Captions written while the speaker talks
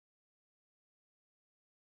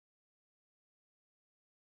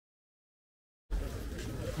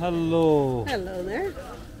Hello. Hello there.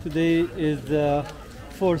 Today is the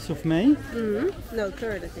 4th of May. No,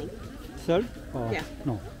 third, I think. 3rd? Oh, Yeah.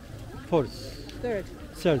 No. 4th. Third.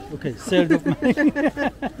 3rd. Okay. 3rd of May.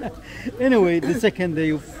 Anyway, the second day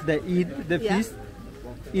of the Eid, the Yeah. feast,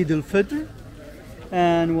 Eid al-Fitr.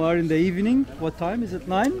 And we are in the evening. What time is it?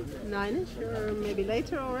 9? 9ish, or maybe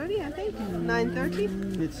later already, I think. 9:30?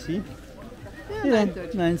 Let's see. Yeah,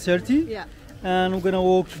 9:30. 9:30. Yeah. And we're gonna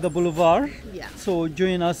walk the boulevard. Yeah. So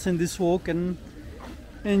join us in this walk and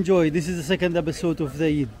enjoy. This is the second episode of the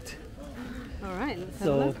Eid. All right, let's have a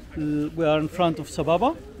So look. we are in front of Sababa.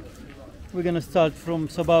 We're gonna start from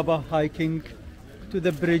Sababa hiking to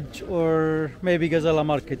the bridge or maybe Gazala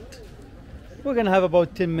Market. We're gonna have about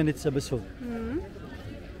 10 minutes episode.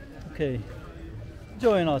 Okay,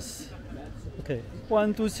 join us. Okay,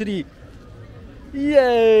 1, 2, 3.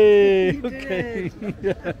 Yay! You Okay. did.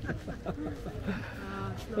 It's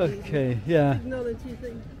not easy. Okay, yeah. Technology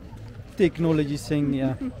thing. Technology thing,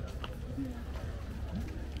 yeah.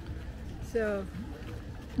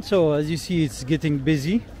 So as you see, it's getting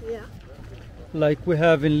busy. Yeah. Like we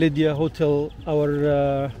have in Lydia Hotel,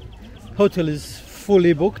 our hotel is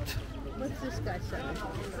fully booked. What's this guy selling?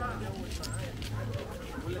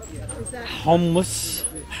 Is that Hummus,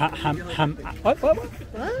 what?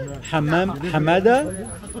 Hamada,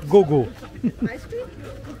 Gogo. Ice cream?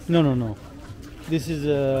 No. This is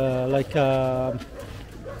like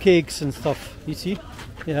cakes and stuff. You see,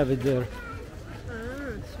 you have it there. Ah,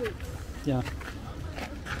 sweet. Yeah.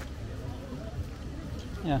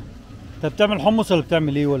 Yeah. انت بتعمل حمص ولا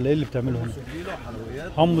بتعمل ايه ولا ايه اللي بتعمله هنا؟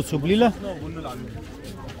 حمص وبليله.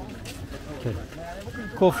 Okay.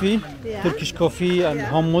 Coffee, Yeah. Turkish coffee and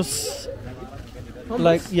Yeah. hummus. Hummus?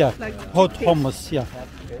 Like yeah, Like hot chickpeas? hummus. Yeah,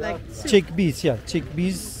 Like soup, chickpeas. Yeah,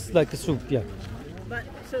 chickpeas like a soup. Yeah, but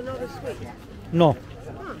so not as sweet. no,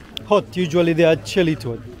 hot. Usually they add chili to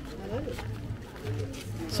it.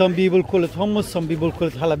 Some people call it hummus. Some people call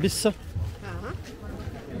it halabissa. Uh-huh.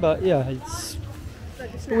 But yeah, it's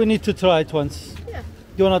Like a snack. we need to try it once. Yeah.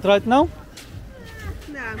 You wanna try it now?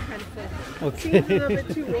 Nah, I'm kind of full. Okay. Seems a little bit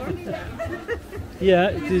too warm.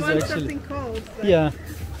 Yeah, it You is want actually. something cold. But Yeah.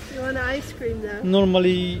 You want ice cream now?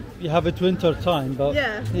 Normally you have it winter time, but Yeah,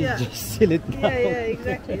 you yeah. just seal it now. Yeah,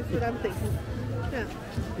 exactly. That's what I'm thinking. Yeah.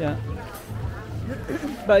 Yeah.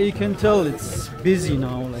 But you can tell it's busy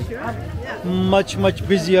now, like Sure. Yeah. much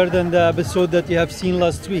busier than the episode that you have seen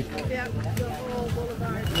last week, Yeah. The whole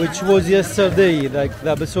boulevard. which was yesterday. Like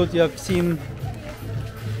the episode you have seen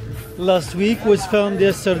last week was filmed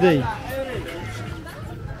yesterday.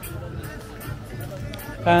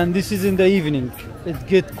 And this is in the evening. It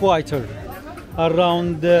gets quieter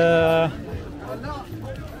around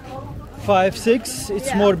 5, 6. It's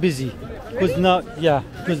Yeah. more busy because now, yeah,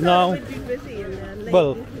 because now. Would be busy in the late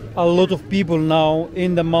Well, evening. a lot of people now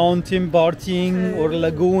in the mountain partying or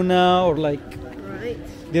Laguna or like Right.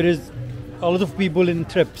 there is a lot of people in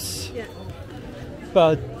trips. Yeah.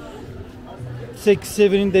 But 6,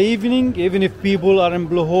 7 in the evening, even if people are in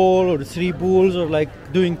Blue Hole or Three Pools or like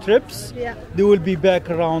doing trips, Yeah. they will be back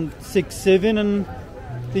around 6, 7 and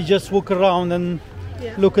they just walk around and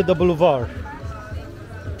Yeah. look at the boulevard.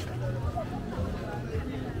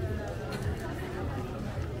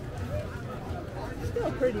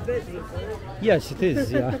 Still pretty busy. Yes, it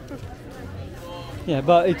is, yeah. Yeah,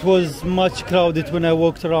 but it was much crowded when I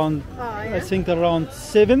walked around. Oh, I yeah. think around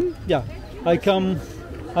 7. Yeah, I come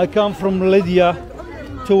from Lydia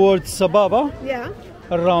towards Sababa Yeah.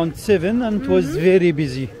 around 7, and it was very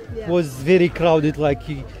busy. Yeah. It was very crowded. Like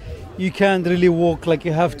you can't really walk. Like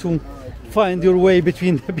you have to find your way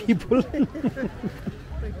between the people. Some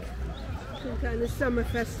kind of summer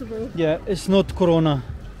festival. Yeah, it's not Corona.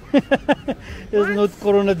 It's not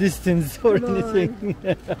Corona distance or Come on. anything.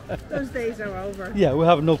 Those days are over. Yeah, we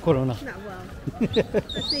have no Corona. No, well,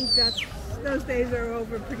 I think those days are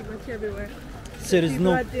over pretty much everywhere. There is People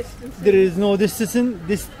no. are distancing. There is no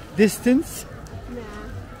distance. Nah.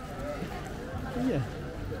 Yeah.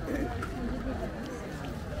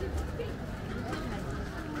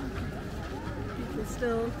 People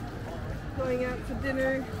still going out for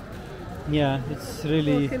dinner, Yeah, it's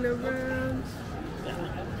really. walking around,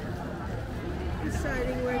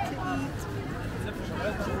 deciding where to eat.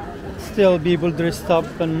 Still people dressed up,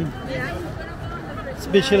 and Yeah.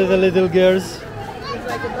 especially the little girls. It's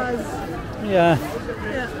like a buzz. Yeah.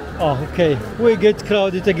 Yeah. Oh, okay. We get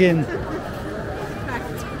crowded again.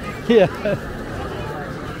 Packed. Yeah.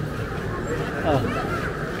 Oh.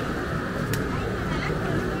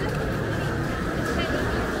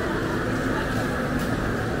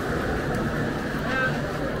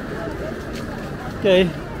 Okay.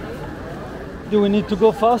 Do we need to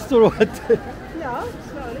go fast or what? Yeah,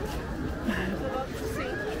 slowly.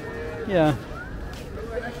 Yeah.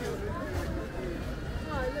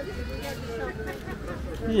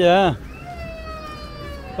 Yeah.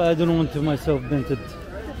 But I don't want to myself painted.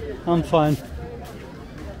 I'm fine.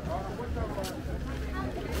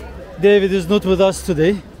 David is not with us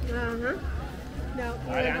today. Uh-huh. No,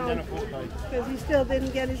 because he still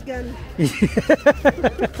didn't get his gun.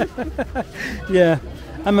 Yeah.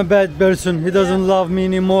 I'm a bad person. He doesn't love me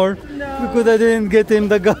anymore No. because I didn't get him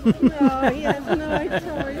the gun. No, he has no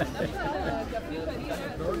choice.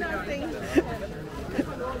 Nothing.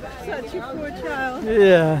 Such a poor child.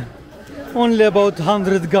 Yeah. Only about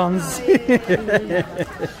 100 guns.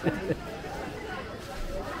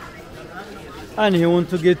 And he want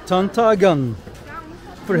to get Tanta a gun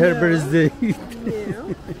for her birthday.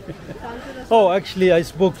 Yeah. Oh, actually, I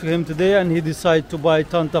spoke to him today and he decided to buy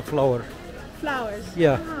Tanta flower. Flowers.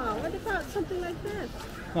 Yeah. Oh, what about something like that?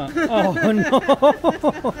 Oh,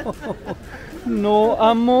 no. No,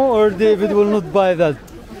 Ammo or David will not buy that.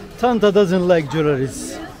 Tanta doesn't like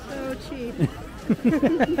jewelries. So cheap.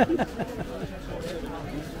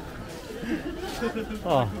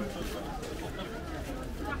 Oh.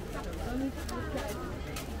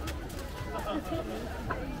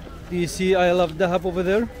 Do you see I Love Dahab over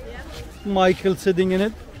there? Michael sitting in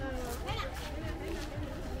it?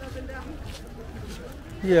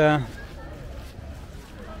 Yeah.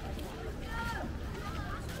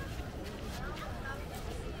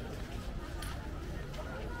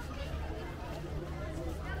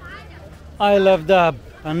 I Love Dahab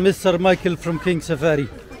and Mr. Michael from King Safari.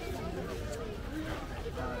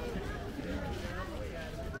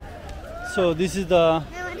 So this is the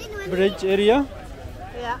bridge area.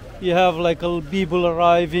 Yeah. You have like all people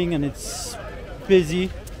arriving and it's busy.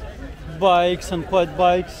 Bikes and quad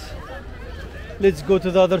bikes. Let's go to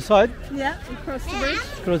the other side. Yeah, across the bridge.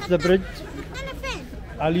 Cross the bridge.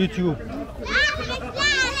 على اليوتيوب.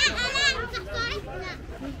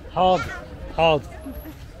 حاضر حاضر.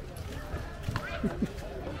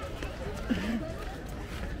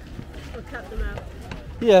 We'll cut them out.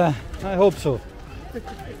 Yeah, I hope so.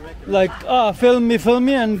 Like, film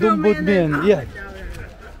me and don't put me in. Yeah,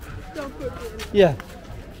 Don't put me in. yeah.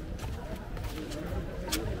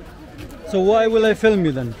 So why will I film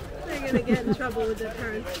you then? They're going to get in trouble with their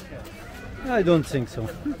parents. I don't think so.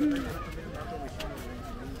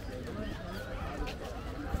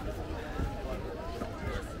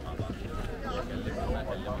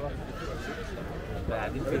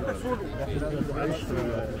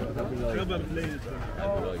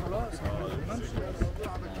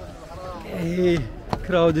 Hey,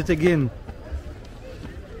 crowded again.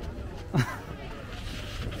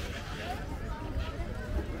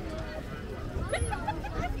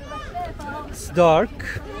 It's dark.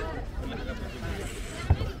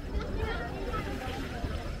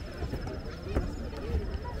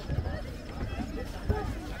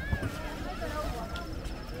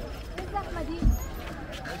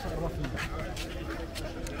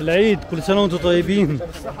 العيد كل سنة وانتم طيبين.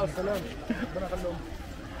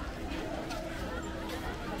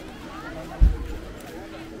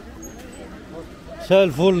 مساء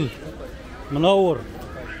الفل منور.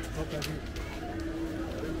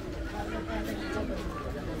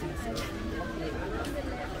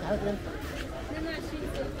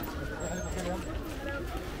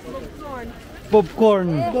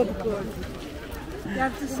 Popcorn. Popcorn. You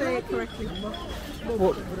have to say it correctly.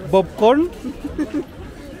 Popcorn.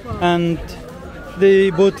 And they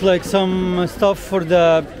bought like some stuff for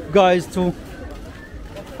the guys too.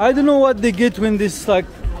 I don't know what they get when this like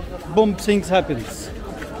bomb things happens.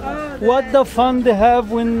 What the fun they have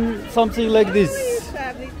when something like this.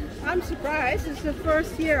 I'm surprised. It's the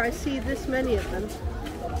first year I see this many of them.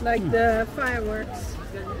 Like the fireworks.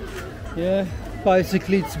 Yeah,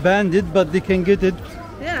 basically it's banned, but they can get it.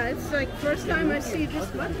 Yeah, it's like first time I see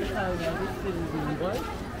this much.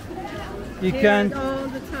 You Here can't all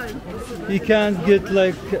the time. you can't get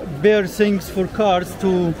like bare things for cars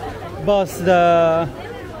to pass the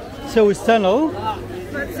Suez Tunnel,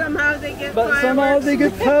 But somehow they get but fireworks. somehow they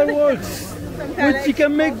get fireworks, which you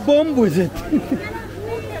can make bomb with it.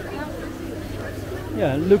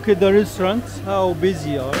 Yeah, look at the restaurants, how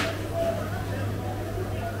busy are.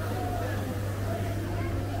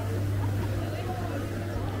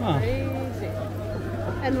 Crazy.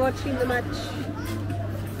 And watching the match.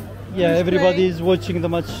 Yeah, Who's everybody playing? is watching the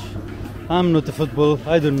match. I'm not a football,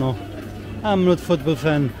 I don't know. I'm not football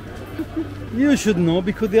fan. You should know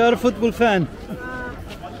because they are a football fan.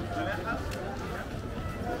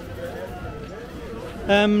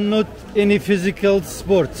 I'm not any physical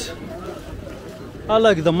sports. I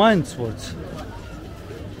like the mind sports.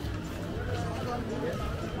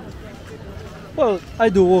 Well, I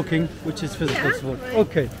do walking, which is physical Yeah, sport. right.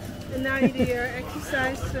 Okay. And now you do your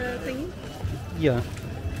exercise thingy? Yeah.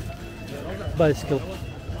 Bicycle.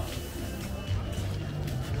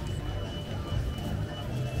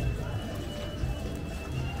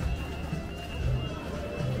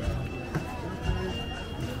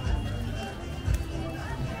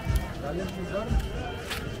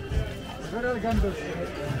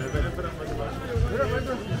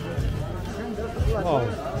 Wow.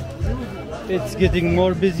 It's getting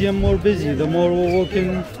more busy and more busy. The more we're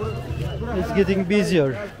walking, it's getting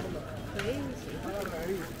busier.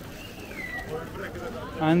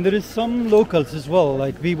 And there is some locals as well,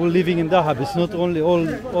 like people living in Dahab. It's not only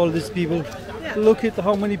all these people. Look at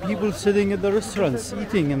how many people sitting at the restaurants,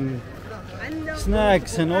 eating and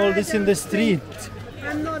snacks and all this in the street.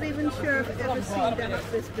 I'm not even sure I've ever seen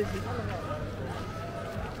Dahab this busy.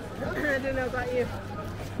 I don't know about you.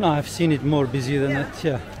 No, I've seen it more busy than Yeah. that,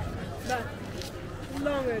 yeah. But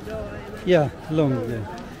long ago, I imagine. Yeah, long, yeah.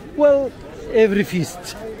 Well, every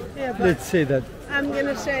feast, Yeah, but let's say that. I'm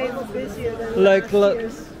gonna say it's busier than Like, last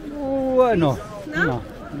year's. oh, no. No? No,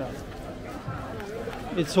 no.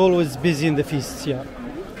 It's always busy in the feasts, yeah.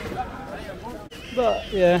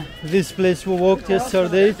 But yeah, this place we walked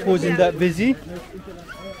yesterday, it wasn't that busy.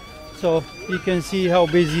 So you can see how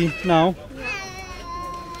busy now.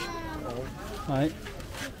 Right.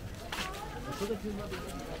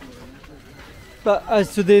 But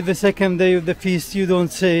as today, the second day of the feast, you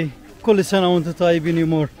don't say "Kul sana wa antum tayyib"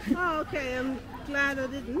 anymore. Oh, okay. I'm glad I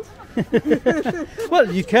didn't. Well,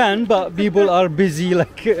 you can, but people are busy.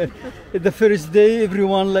 Like the first day,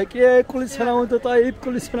 everyone like, yeah, "Kul sana wa antum tayyib,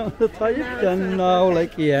 kul sana wa antum tayyib," and now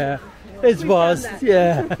like, yeah, it's past, that.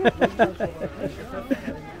 yeah.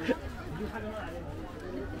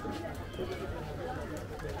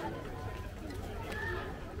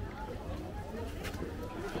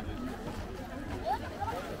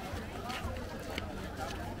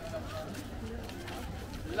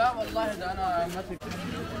 لا والله ده انا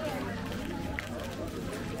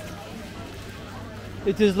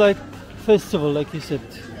It is like festival, like you said.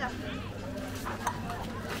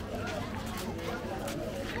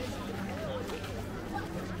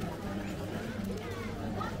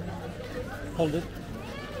 Hold it.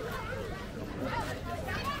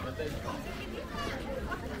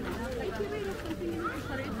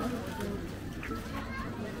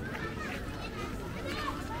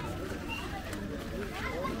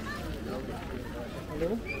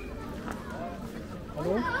 Hello?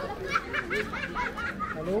 Hello?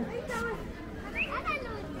 Hello?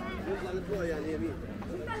 يطلع لفوق يعني يمين.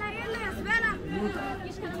 انت اللي قايل لي يا زباله.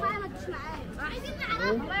 مش كانوا معايا ما تجيش معايا. عايزين نعرف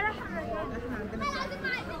والله يروح الرجال. احنا عايزين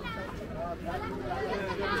معايا.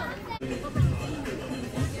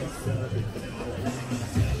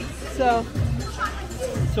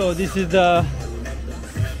 So this is the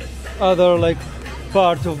other like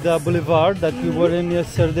part of the boulevard that we were in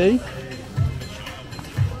yesterday.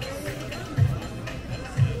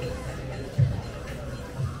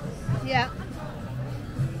 Yeah.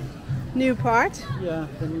 New part. Yeah,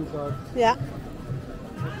 the new part. Yeah.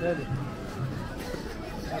 Tell it.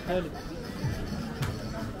 Tell it.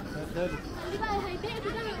 Tell it. بقى هيبيع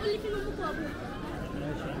كده ويقول لي فين امك وابوك.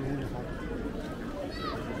 ماشي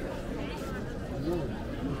بيقول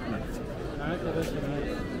معاك يا باشا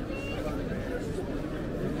معاك.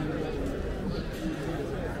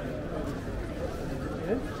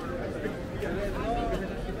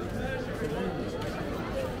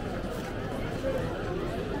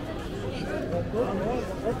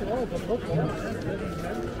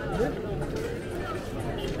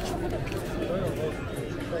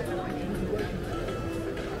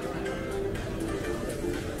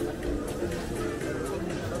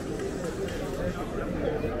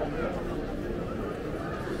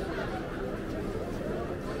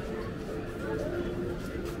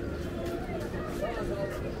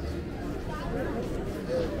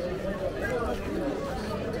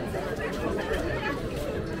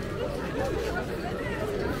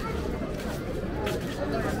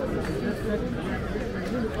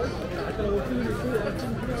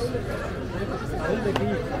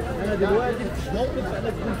 انا دلوقتي في موقف انا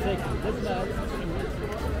تكون ساكت لازم.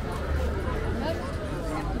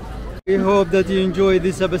 We hope that you enjoy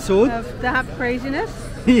this episode. Of Dahab craziness.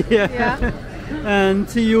 Yeah. And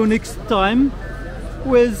see you next time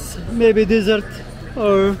with maybe dessert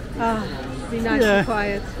or Be nice Yeah. and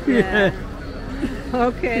quiet. yeah.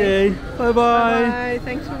 Okay. Okay. Bye bye. Bye.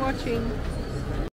 Thanks for watching.